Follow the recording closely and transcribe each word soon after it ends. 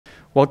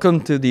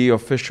Welcome to the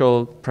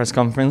official press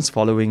conference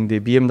following the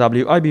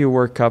BMW IBU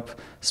World Cup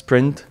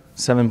Sprint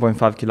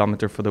 7.5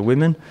 kilometer for the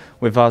women.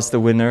 With us, the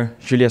winner,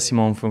 Julia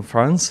Simon from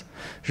France.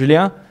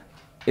 Julia,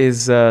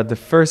 is the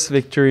first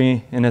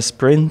victory in a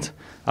sprint,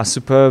 a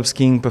superb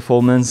skiing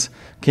performance.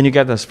 Can you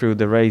get us through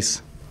the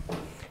race?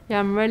 Yeah,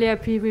 I'm really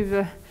happy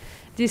with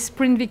this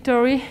sprint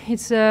victory.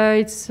 It's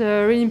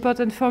really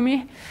important for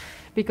me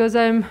because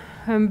I'm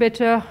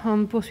better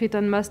on pursuit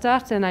and master,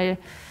 and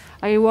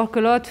I work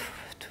a lot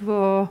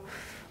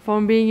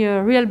for being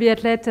a real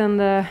biathlete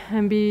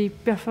and be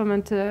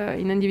performant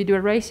in individual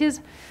races.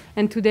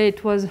 And today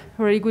it was a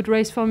really good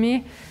race for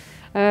me.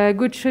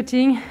 Good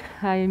shooting.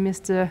 I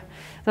missed the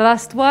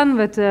last one,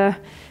 but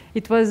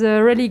it was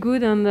really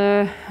good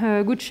and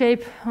good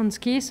shape on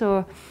ski.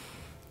 So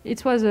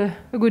it was a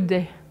good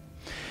day.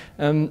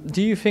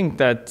 Do you think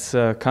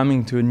that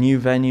coming to a new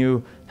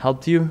venue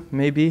helped you,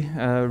 maybe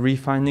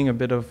refining a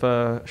bit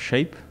of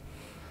shape?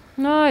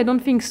 No, I don't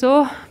think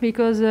so,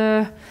 because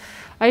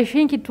I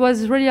think it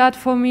was really hard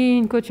for me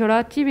in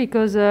Otepaeae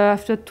because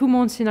after 2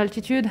 months in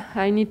altitude,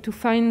 I need to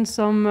find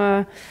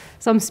some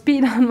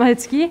speed on my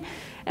ski.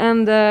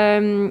 And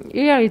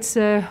here, it's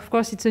of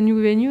course it's a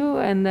new venue,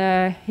 and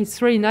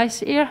it's really nice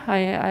here.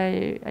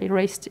 I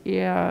raced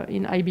here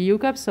in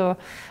IBU Cup, so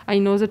I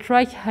know the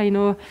track. I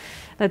know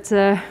that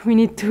we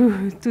need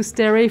to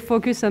stay really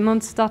focused and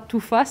not start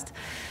too fast.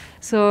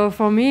 So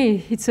for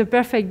me, it's a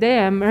perfect day.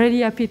 I'm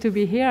really happy to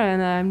be here,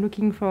 and I'm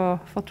looking for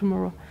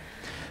tomorrow.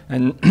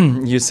 And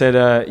you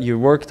said you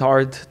worked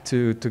hard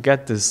to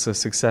get this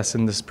success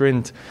in the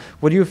sprint.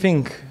 What do you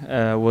think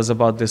was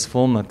about this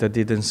format that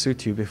didn't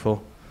suit you before?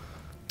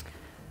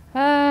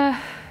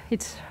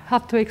 It's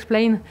hard to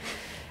explain.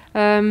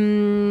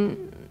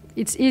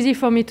 It's easy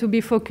for me to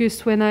be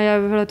focused when I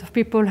have a lot of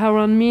people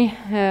around me.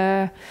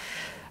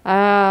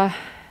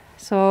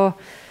 So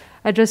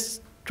I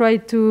just try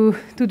to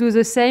do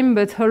the same,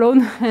 but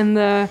alone.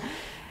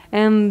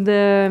 And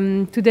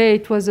today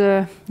it was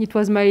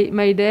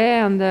my day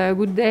and a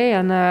good day,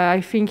 and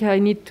I think I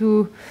need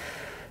to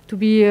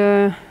be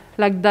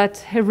like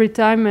that every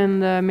time,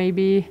 and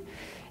maybe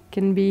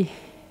can be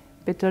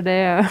better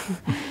day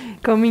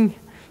coming.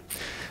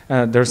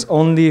 There's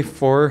only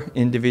 4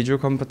 individual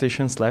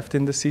competitions left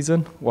in the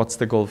season. What's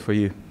the goal for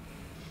you?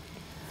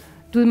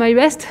 Do my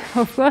best,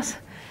 of course.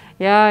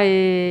 Yeah,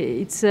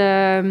 it's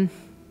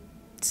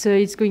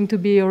going to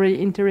be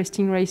really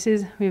interesting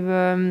races with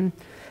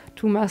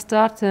 2 mass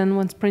starts and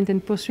 1 sprint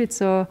and pursuit.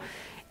 So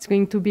it's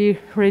going to be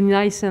really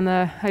nice, and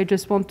I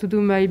just want to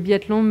do my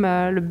biathlon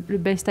the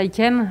best I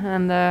can.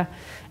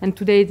 And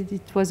today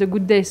it was a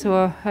good day,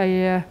 so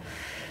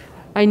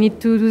I need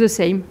to do the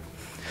same.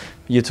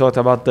 You talked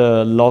about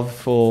the love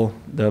for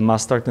the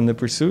mass start and the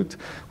pursuit.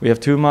 We have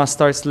 2 mass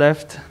starts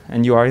left,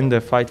 and you are in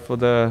the fight for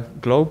the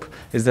globe.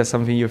 Is that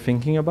something you're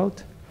thinking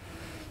about?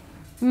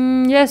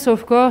 Yes,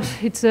 of course.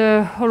 It's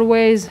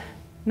always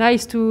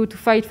nice to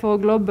fight for a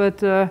globe,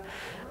 but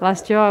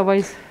last year I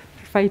was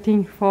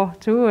fighting for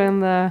 2,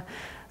 and the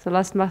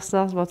last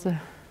Masters was a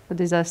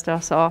disaster.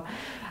 So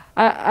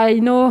I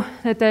know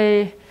that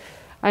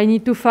I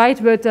need to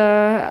fight, but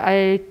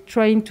I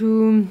trying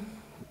to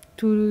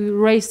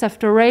race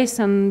after race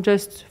and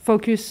just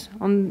focus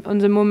on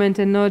the moment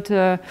and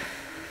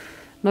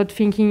not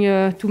thinking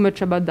too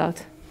much about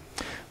that.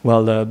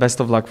 Well, best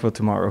of luck for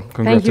tomorrow.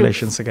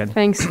 Congratulations again.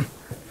 Thanks.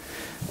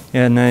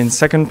 And in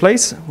second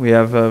place, we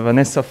have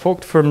Vanessa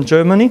Voigt from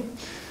Germany.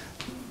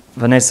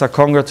 Vanessa,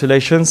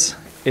 congratulations.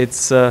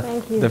 It's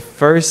the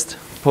first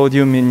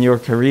podium in your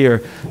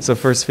career. So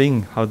first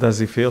thing, how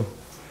does it feel?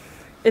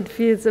 It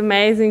feels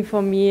amazing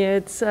for me.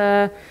 It's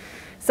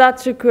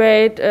such a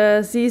great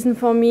season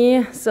for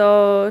me.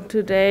 So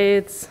today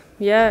it's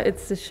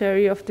the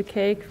cherry of the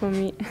cake for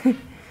me.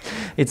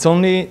 It's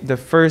only the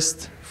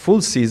first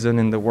full season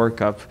in the World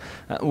Cup.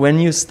 When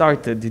you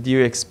started, did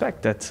you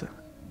expect that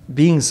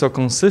being so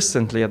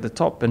consistently at the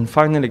top and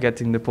finally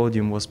getting the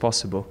podium was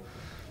possible?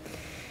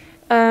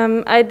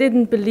 I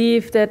didn't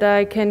believe that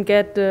I can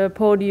get the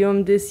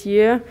podium this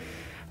year.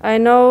 I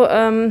know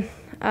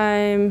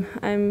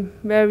I'm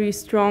very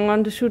strong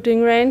on the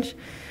shooting range,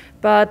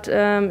 but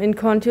in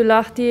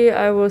Kontiolahti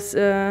I was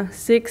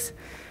 6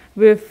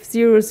 with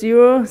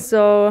 0-0,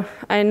 so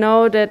I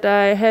know that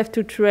I have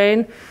to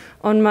train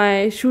on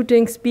my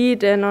shooting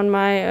speed and on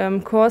my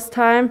course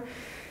time,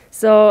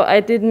 so I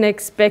didn't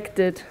expect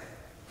it.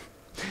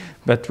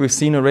 But we've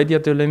seen already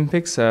at the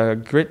Olympics a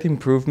great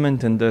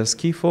improvement in the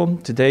ski form.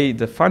 Today,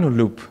 the final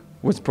loop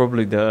was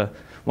probably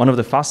one of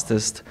the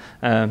fastest.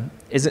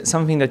 Is it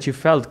something that you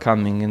felt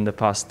coming in the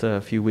past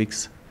few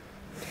weeks?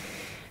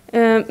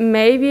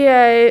 Maybe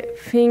I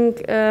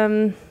think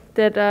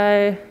that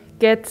I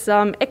get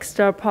some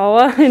extra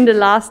power in the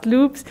last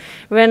loops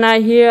when I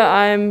hear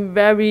I'm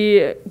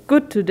very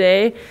good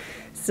today.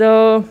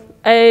 So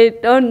I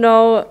don't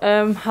know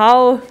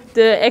how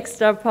the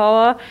extra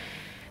power.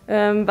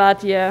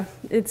 But yeah,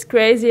 it's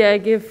crazy. I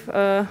give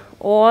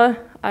all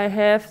I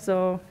have,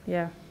 so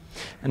yeah.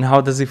 And how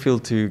does it feel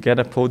to get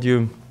a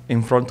podium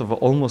in front of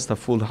almost a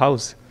full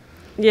house?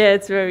 Yeah,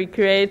 it's very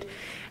great.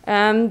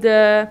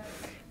 The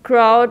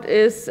crowd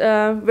is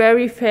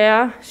very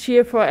fair,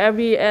 cheer for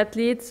every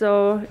athlete,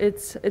 so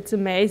it's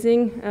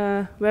amazing,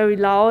 very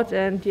loud,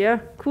 and yeah,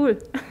 cool.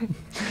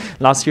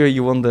 Last year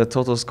you won the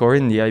total score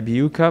in the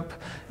IBU Cup.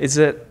 Is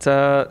it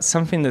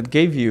something that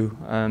gave you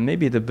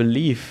maybe the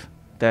belief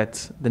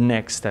that the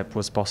next step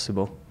was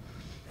possible?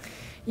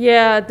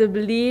 Yeah, the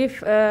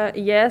belief,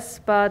 yes,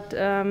 but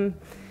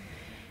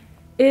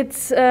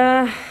it's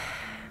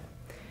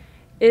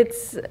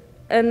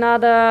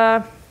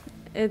another.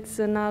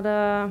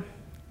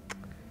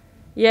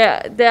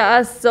 Yeah, there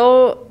are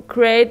so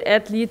great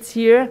athletes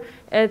here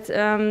at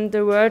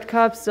the World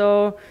Cup,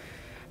 so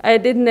I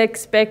didn't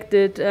expect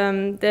it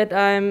that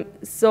I'm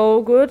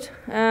so good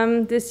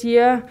this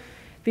year,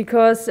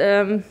 because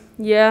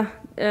yeah,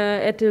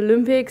 at the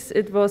Olympics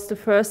it was the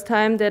first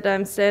time that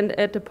I'm stand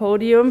at the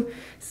podium,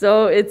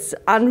 so it's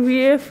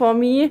unreal for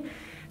me.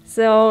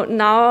 So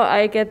now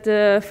I get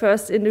the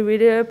first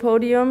individual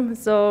podium,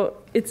 so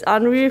it's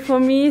unreal for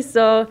me.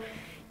 So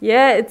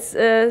yeah, it's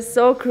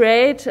so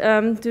great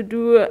to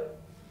do,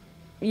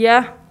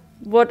 yeah,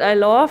 what I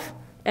love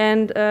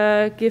and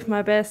give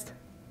my best.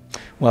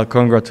 Well,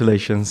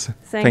 congratulations.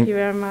 Thank you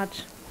very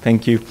much.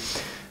 Thank you.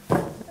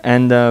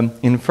 And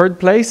in third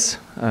place,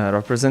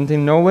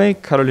 representing Norway,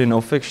 Karoline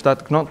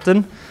Offigstad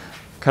Knotten.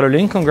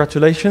 Karoline,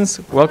 congratulations.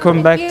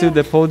 Welcome back to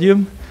the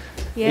podium.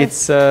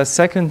 Yes. It's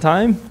second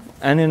time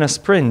and in a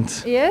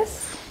sprint.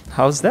 Yes.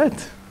 How's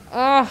that?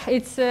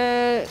 It's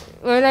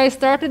well, I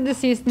started the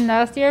season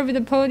last year with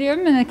the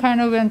podium, and it kind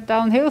of went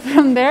downhill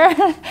from there.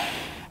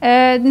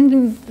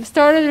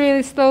 Started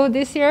really slow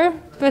this year,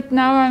 but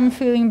now I'm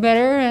feeling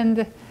better,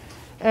 and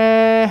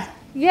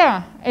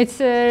yeah, it's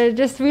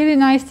just really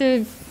nice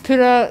to put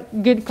a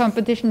good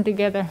competition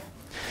together.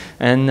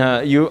 And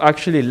you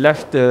actually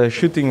left the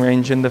shooting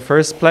range in the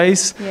first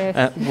place.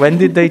 Yes. When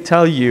did they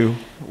tell you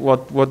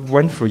what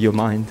went through your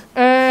mind?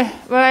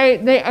 Well,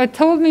 they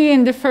told me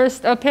in the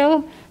first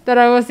uphill that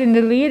I was in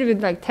the lead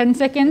with like 10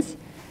 seconds,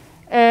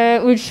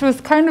 which was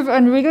kind of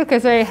unreal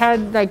because I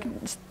had like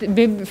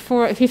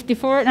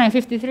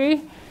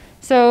 53.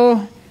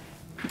 So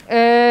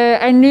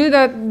I knew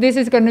that this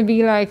is going to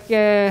be like,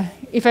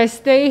 if I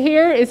stay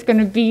here, it's going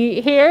to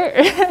be here.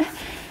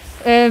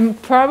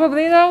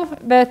 Probably though,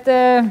 but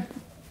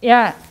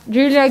yeah,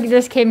 Julia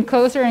just came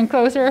closer and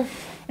closer,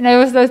 and I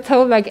was like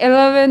told like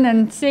 11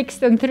 and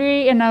 6 and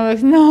 3, and I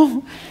was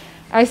no.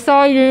 I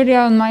saw Julia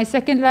on my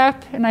second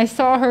lap, and I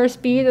saw her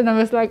speed, and I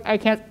was like, I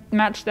can't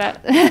match that.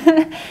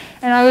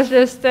 And I was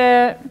just,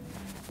 the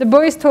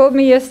boys told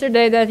me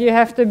yesterday that you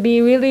have to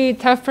be really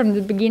tough from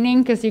the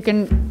beginning because you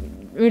can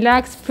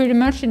relax pretty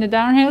much in the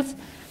downhills.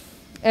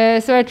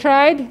 So I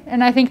tried,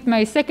 and I think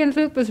my second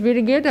loop was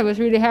really good. I was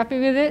really happy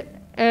with it.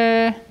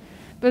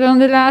 But on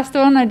the last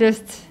one, I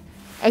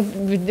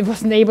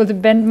wasn't able to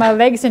bend my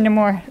legs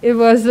anymore. It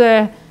was,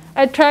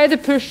 I tried to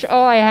push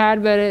all I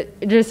had, but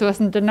it just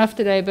wasn't enough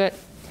today. But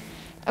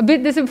a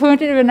bit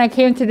disappointed when I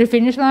came to the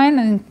finish line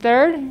in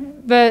third,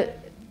 but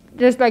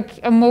just like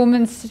a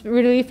moment's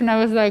relief, and I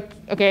was like,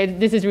 okay,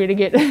 this is really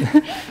good.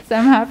 So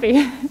I'm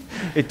happy.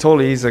 It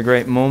totally is a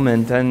great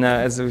moment, and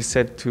as we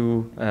said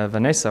to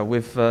Vanessa,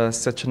 with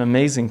such an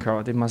amazing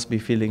crowd, it must be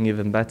feeling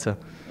even better.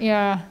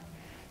 Yeah,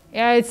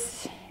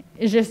 it's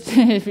just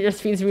it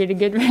just feels really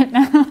good right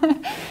now.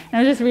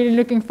 I'm just really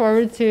looking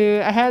forward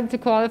to. I had to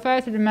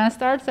qualify to the mass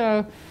start,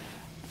 so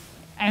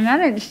I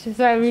managed.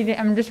 So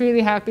I'm just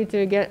really happy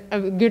to get a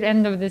good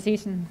end of the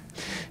season.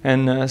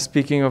 And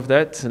speaking of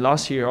that,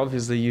 last year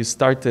obviously you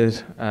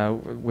started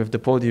with the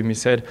podium, you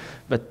said,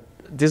 but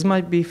this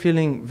might be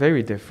feeling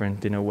very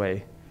different in a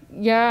way.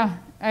 Yeah,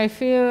 I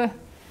feel.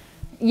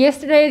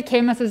 Yesterday it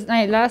came as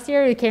last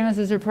year it came as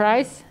a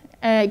surprise.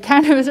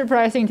 Kind of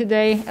surprising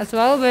today as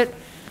well, but.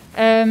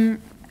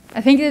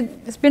 I think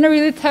it's been a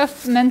really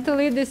tough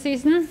mentally this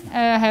season.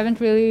 I haven't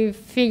really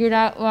figured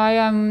out why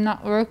I'm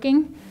not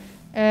working,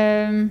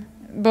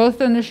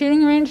 both on the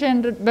shooting range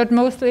but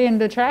mostly in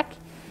the track.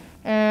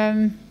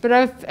 But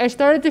I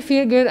started to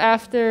feel good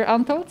after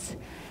Antholz,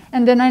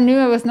 and then I knew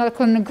I was not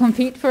going to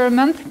compete for a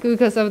month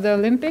because of the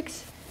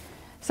Olympics.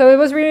 So it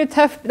was really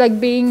tough, like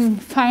being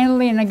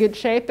finally in a good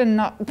shape and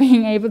not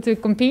being able to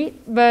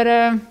compete. But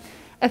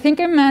I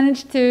think I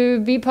managed to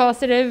be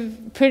positive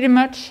pretty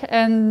much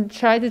and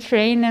try to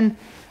train, and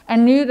I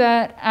knew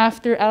that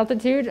after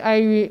altitude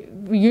I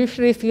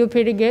usually feel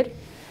pretty good.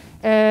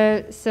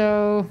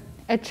 So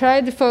I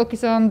tried to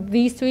focus on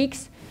these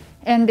weeks,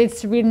 and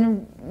it's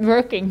been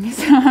working.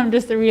 So I'm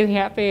just really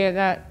happy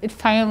that it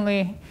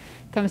finally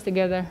comes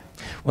together.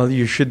 Well,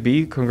 you should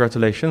be.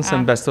 Congratulations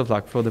and best of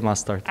luck for the mass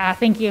start.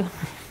 Thank you.